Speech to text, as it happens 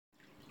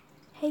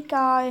Hey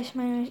guys,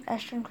 my name is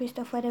Ashton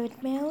Christopher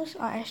David Mills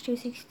or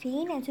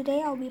S216 and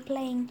today I'll be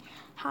playing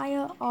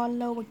higher or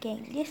lower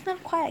game. It's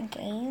not quite a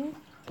game,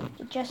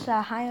 it's just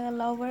a higher or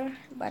lower,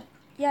 but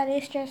yeah,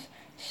 this just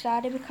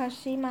started because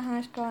see my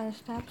high score and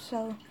stuff,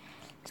 so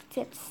let's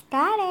get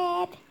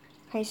started.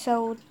 Okay,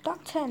 so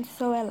Doctor and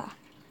Zoella.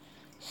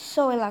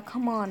 Zoella,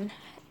 come on.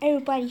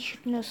 Everybody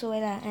should know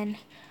Zoella, and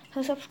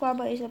her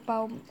subscriber is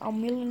about a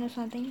million or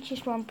something. She's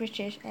from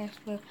British as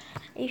well.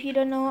 If you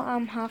don't know,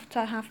 I'm half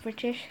Thai, half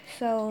British,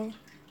 so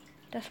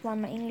that's why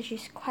my English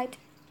is quite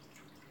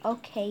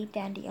okay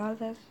than the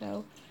others.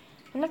 So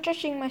I'm not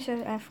judging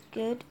myself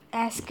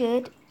as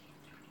good,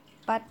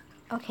 but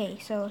okay.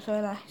 So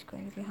Zoella is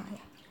going to be higher.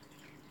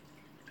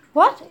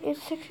 What?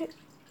 It's 60.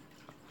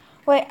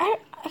 Wait, I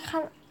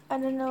can't. I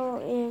don't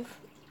know if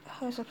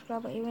her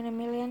subscriber even a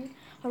million.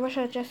 I wish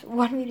I just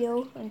one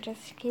video. I'm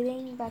just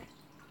kidding, but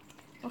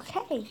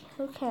okay,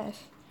 who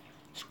cares?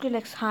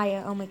 Skrillex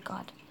higher. Oh my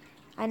god,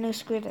 I know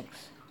Skrillex.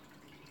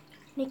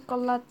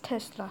 Nikola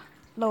Tesla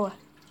lower.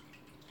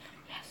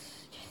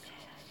 Yes, yes, yes,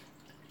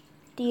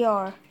 yes.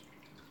 Dior.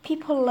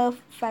 People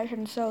love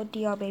fashion, so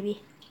Dior,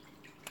 baby.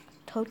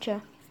 Told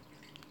ya.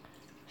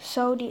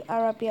 Saudi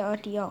Arabia or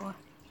Dior.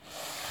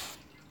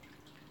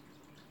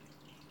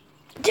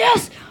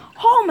 Yes!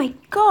 Oh my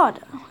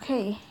god!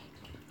 Okay.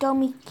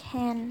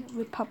 Dominican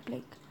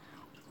Republic.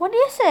 What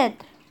is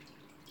it?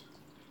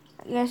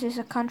 I guess it's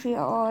a country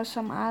or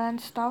some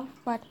island stuff,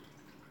 but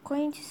I'm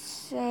going to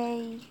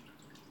say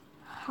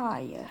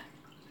higher.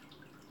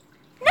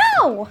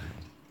 No!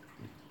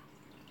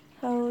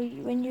 So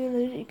when you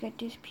lose, you get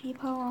these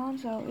people on,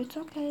 so it's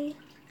okay.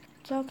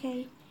 It's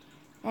okay.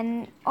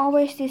 And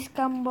always this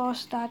Gumball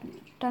Star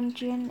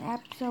Dungeon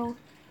app, so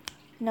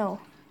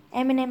no.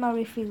 Eminem or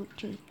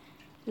Refugee.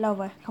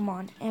 Lover, come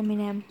on.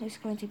 Eminem is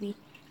going to be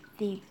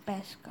the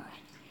best guy.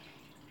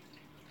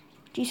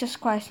 Jesus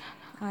Christ,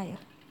 higher.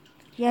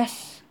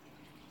 Yes.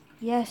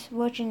 Yes,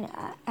 Virgin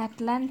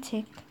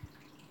Atlantic.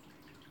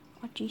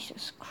 Oh,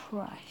 Jesus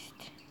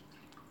Christ.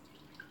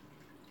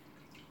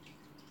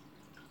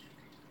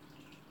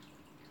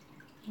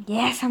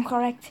 Yes, I'm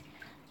correct.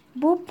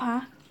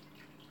 Bupa.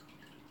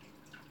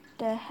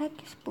 The heck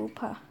is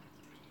Bupa?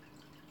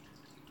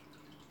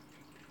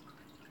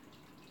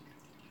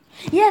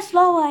 Yes,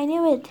 lower, I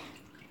knew it.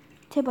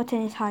 Table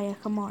tennis higher,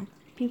 come on.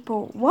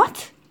 People,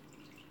 what?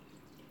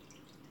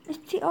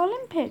 It's the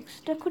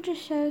Olympics. They could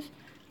just says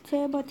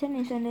table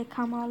tennis and they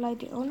come out like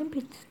the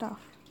Olympic stuff.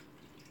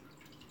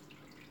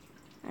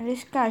 And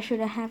this guy should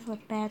have a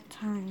bad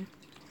time.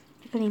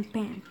 Look at him,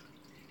 bam.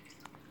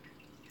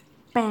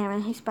 Bam,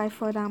 and his bike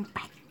fall down,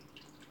 bang.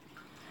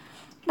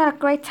 Not a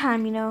great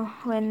time, you know,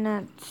 when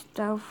that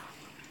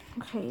stuff.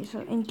 Okay,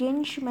 so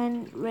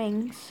engagement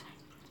rings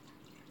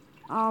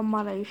are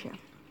Malaysia.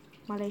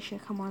 Malaysia,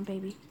 come on,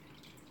 baby.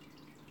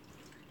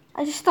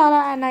 I just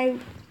started and I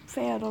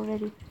failed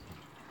already.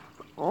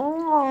 Oh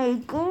my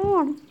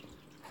god.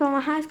 So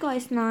my high score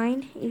is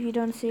 9, if you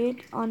don't see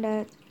it, on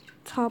the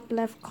top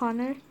left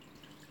corner,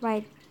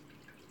 right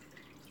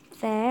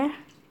there.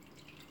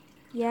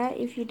 Yeah,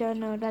 if you don't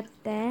know that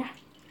there.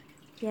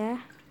 Yeah.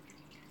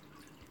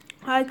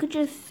 I could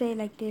just say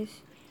like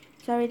this.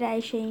 Sorry that I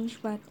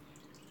changed, but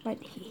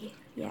right here.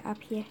 Yeah,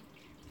 up here.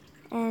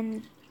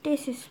 And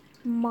this is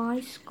my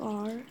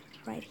score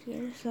right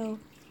here. So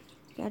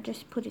yeah,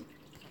 just put it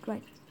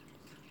right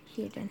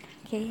here then.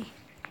 Okay.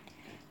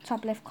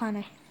 Top left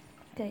corner.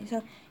 Okay,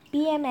 so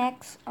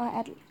BMX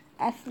or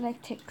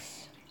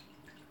athletics.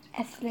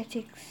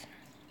 Athletics.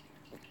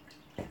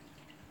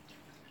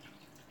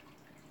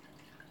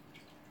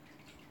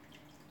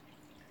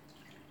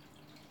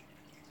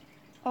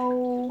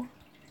 Oh,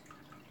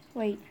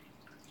 wait.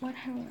 What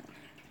happened?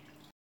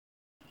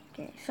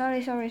 Okay, sorry.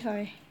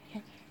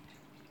 Okay.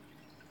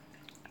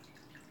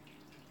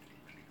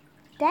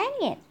 Dang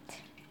it.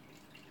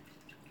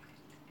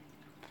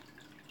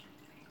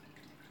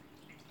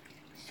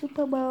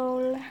 Super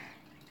Bowl.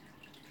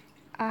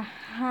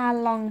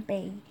 Halong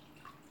Bay.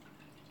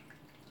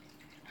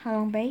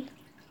 Halong Bay.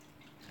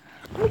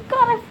 Oh my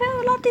god, I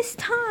failed a lot this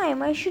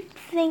time. I should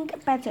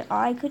think better. Or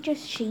I could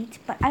just cheat,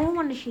 but I don't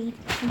want to cheat.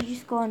 You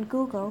just go on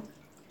Google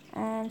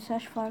and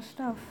search for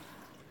stuff.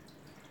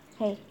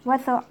 Okay,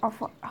 weather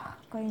of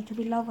going to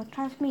be lower.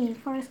 Trust me,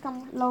 Forest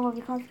Gump lower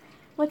because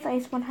weather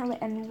is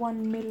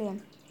 101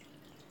 million.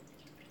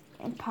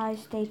 Empire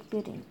State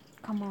Building.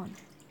 Come on.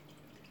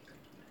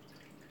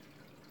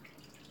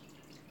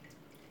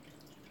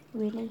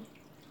 Really?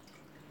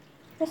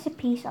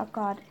 Recipes of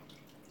God.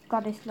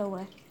 God is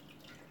lower.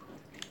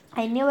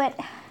 I knew it.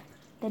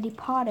 The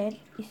Departed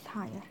is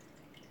higher.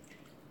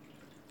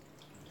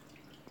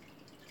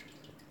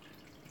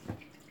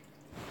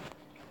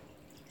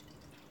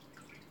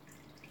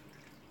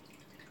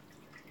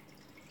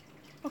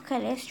 Okay,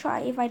 let's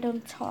try. If I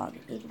don't talk,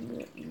 it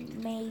will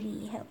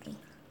maybe help me.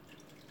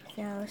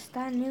 So,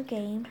 start a new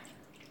game.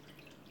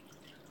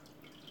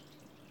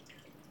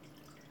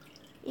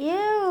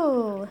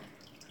 Ew!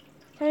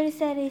 30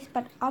 settings,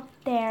 but up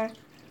there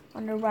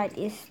on the right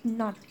is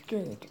not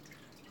good.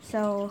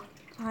 So,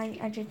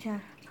 I just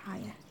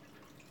higher.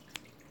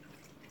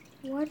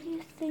 What do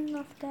you think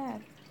of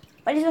that?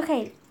 But it's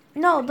okay.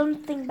 No,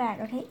 don't think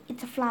bad, okay?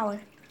 It's a flower.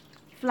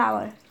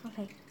 Flower,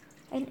 okay.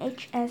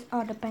 NHS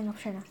or the Bank of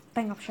China.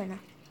 Bank of China.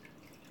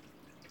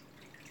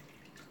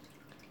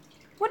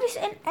 What is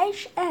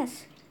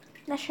NHS?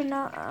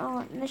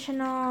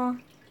 National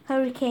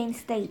Hurricane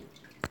State.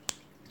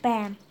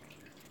 Bam.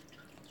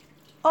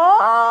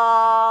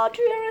 Oh,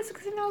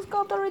 360 notes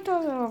got the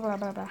return. Blah, blah,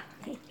 blah, blah.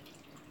 Okay.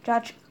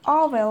 George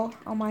Orwell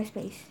on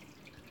MySpace.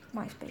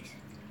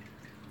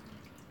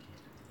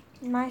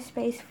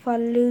 MySpace for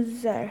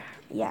loser.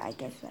 Yeah, I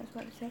guess that's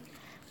what it says.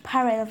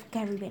 Pirate of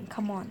Caribbean.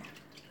 Come on.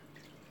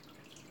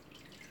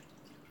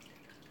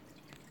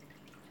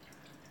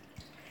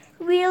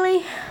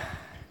 Really?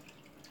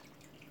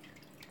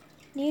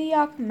 New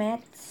York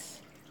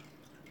Mets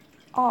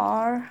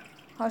or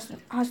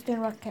Houston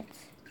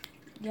Rockets.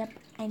 Yep,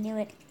 I knew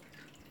it.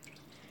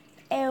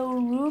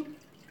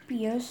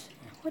 Rubius.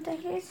 What the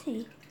heck is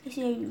he? Is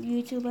he a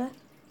YouTuber?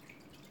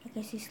 I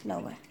guess he's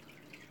slower.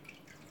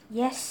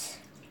 Yes.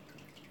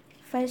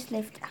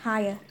 Facelift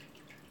higher.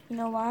 You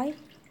know why?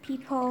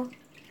 People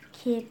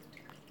keep...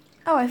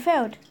 Oh, I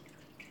failed.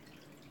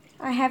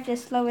 I have the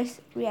slowest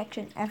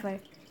reaction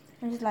ever.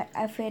 I'm just like,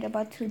 I failed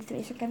about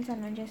 2-3 seconds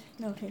and I just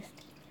noticed.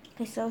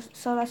 Okay, so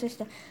solar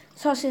system.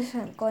 Solar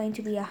system going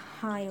to be a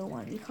higher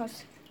one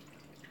because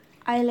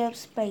I love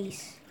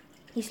space.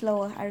 He's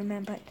lower, I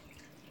remembered.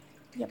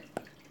 Yep.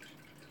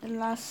 The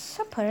Last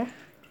Supper.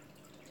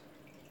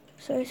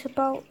 So it's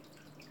about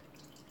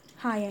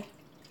higher.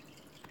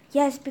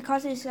 Yes,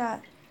 because it's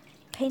a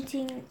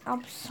painting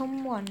of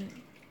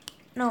someone.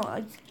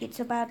 No, it's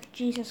about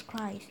Jesus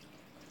Christ.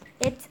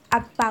 It's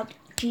about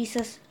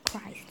Jesus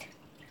Christ.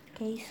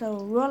 Okay, so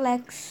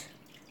Rolex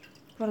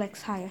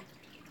higher.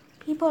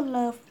 People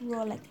love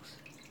Rolex.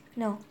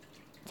 No,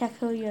 Tag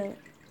Heuer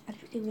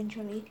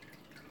eventually.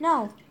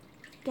 No,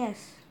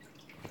 guess.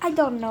 I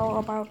don't know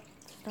about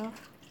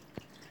stuff.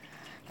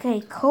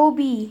 Okay,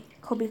 Kobe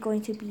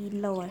going to be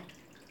lower.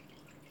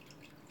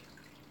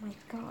 My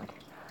God.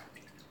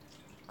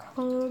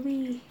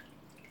 Kobe.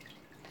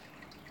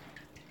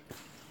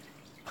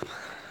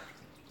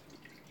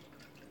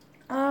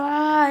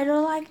 I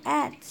don't like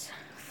ads.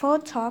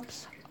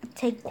 Photops,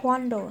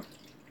 Taekwondo.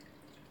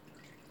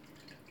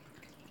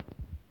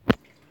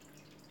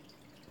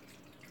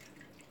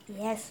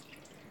 Yes.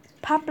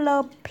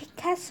 Pablo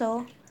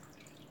Picasso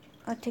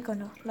or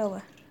Taekwondo,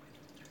 lower.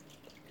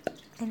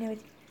 Anyway,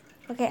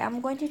 okay, I'm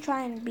going to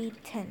try and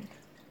beat 10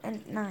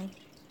 and 9.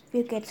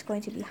 Bill Gates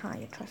going to be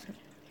higher, trust me.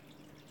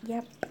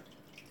 Yep.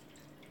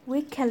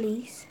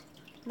 Wikileaks,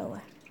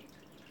 lower.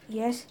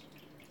 Yes.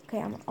 Okay,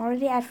 I'm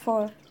already at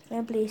 4.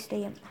 Wembley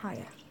Stadium,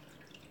 higher.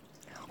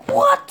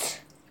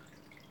 What?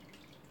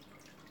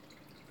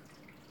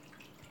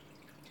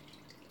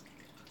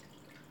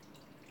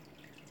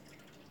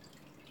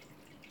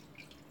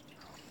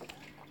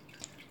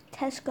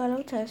 Tesco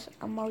Lotus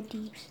or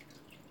Maldives.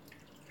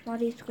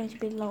 Maldives is going to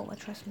be lower,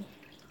 trust me.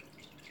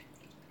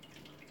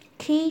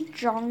 Ki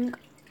Jong,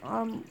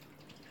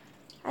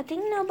 I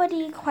think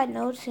nobody quite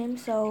knows him,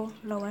 so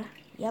lower.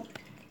 Yep.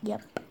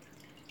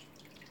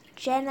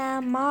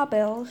 Jenna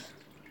Marbles,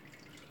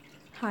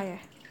 higher.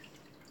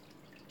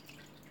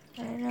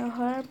 I don't know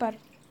her, but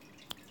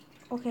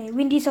okay.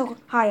 Vin Diesel,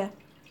 higher.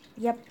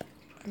 Yep,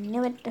 I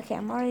knew it. Okay,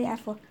 I'm already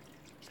at 4.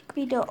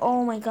 Speedo,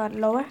 oh my God,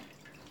 lower.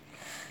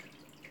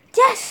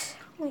 Yes!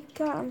 Oh my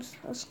God, I'm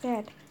so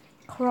scared.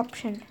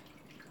 Corruption.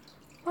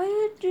 Why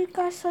would you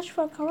guys search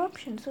for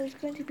corruption? So it's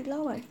going to be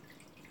lower.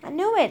 I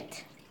knew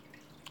it.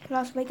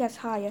 Las Vegas,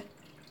 higher.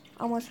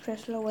 Almost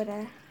pressed lower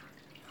there.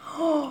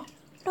 Oh,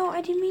 no,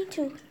 I didn't mean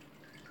to.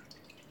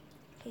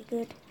 Okay,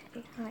 good.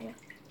 Okay, higher.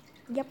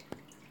 Yep.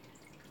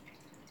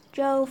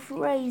 Joe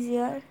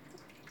Frazier.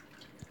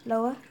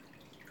 Lower.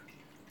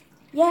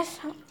 Yes.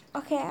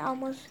 Okay,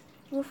 almost.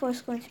 Rufo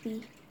is going to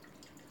be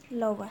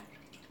lower.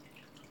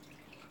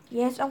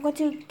 Yes, I'm going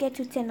to get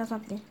to 10 or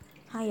something.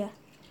 Higher.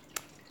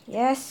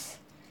 Yes.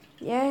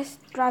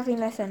 Driving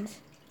lessons.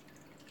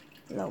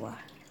 Lower.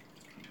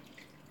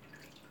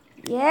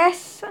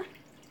 Yes.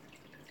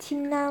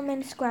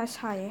 Tiananmen Square is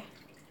higher.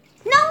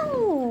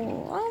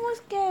 No! I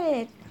almost get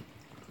it.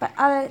 But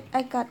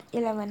I got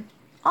 11.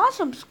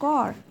 Awesome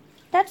score.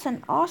 That's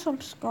an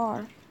awesome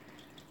score.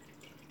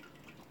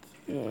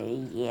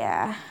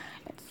 Yeah,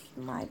 that's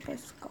my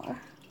best score.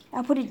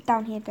 I'll put it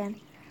down here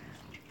then.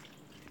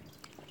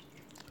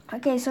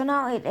 Okay, so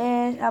now it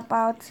is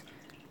about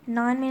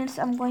 9 minutes.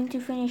 I'm going to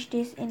finish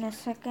this in a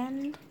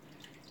second.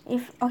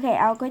 Okay,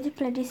 I'm going to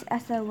play this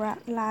as the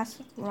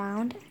last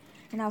round,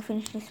 and I'll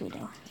finish this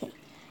video. Okay,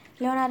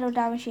 Leonardo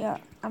da Vinci or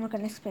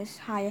American Express,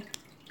 higher.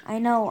 I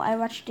know, I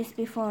watched this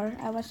before.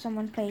 I watched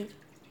someone play.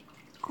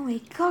 Oh my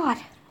God,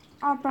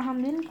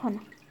 Abraham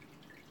Lincoln.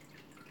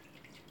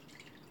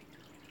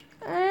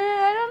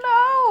 I don't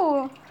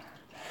know.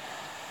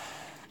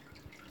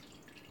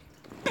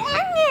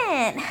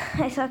 Dang it!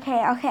 It's okay.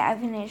 I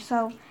finished.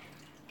 So,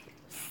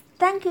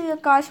 thank you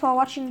guys for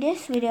watching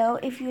this video.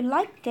 If you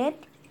liked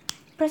it,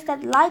 press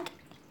that like,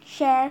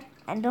 share,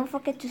 and don't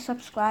forget to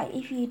subscribe.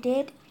 If you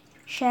did,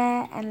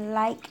 share and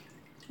like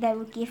that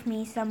will give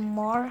me some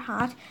more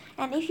heart.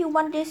 And if you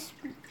want this,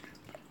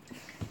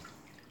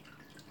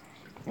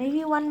 if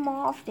you want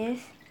more of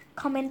this,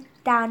 comment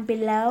down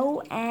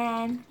below,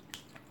 and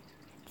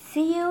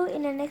see you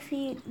in the next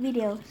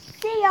video.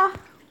 See ya.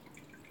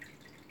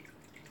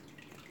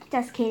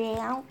 Just kidding.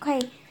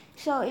 Okay,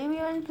 so if you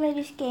want to play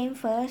this game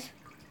first,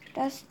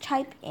 just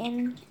type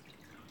in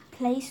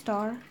Play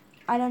Store.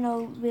 I don't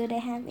know will they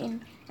have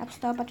in App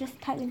Store, but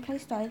just type in Play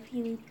Store if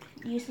you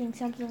using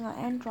Samsung or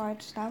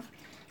Android stuff.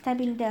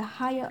 Type in the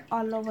higher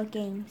or lower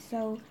game.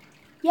 So,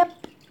 yep.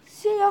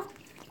 See ya.